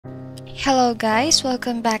Hello guys,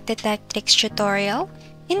 welcome back to Tactics tutorial.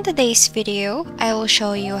 In today's video, I will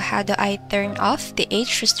show you how do I turn off the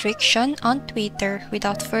age restriction on Twitter.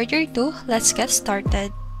 Without further ado, let's get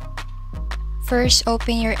started. First,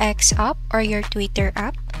 open your X app or your Twitter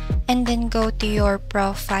app and then go to your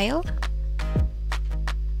profile.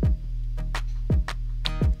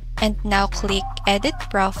 And now click Edit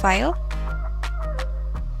Profile.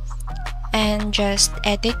 And just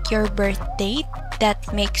edit your birth date.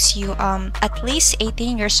 That makes you at least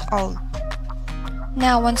 18 years old.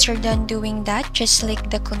 Now once you're done doing that, just click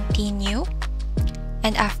the continue,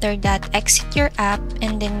 and after that exit your app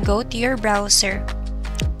and then go to your browser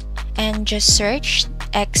and just search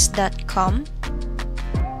x.com.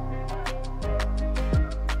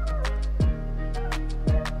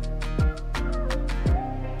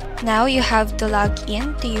 Now you have to log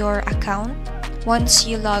in to your account. Once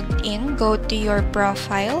you logged in, go to your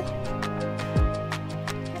profile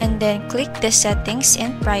and then click the settings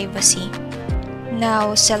and privacy.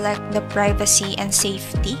 Now select the privacy and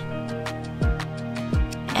safety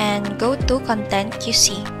and go to content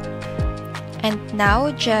QC. And now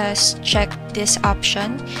just check this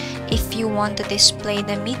option if you want to display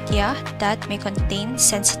the media that may contain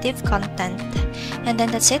sensitive content. And then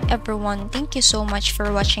that's it everyone. Thank you so much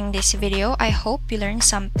for watching this video. I hope you learned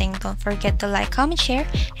something. Don't forget to like, comment, share,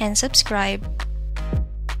 and subscribe.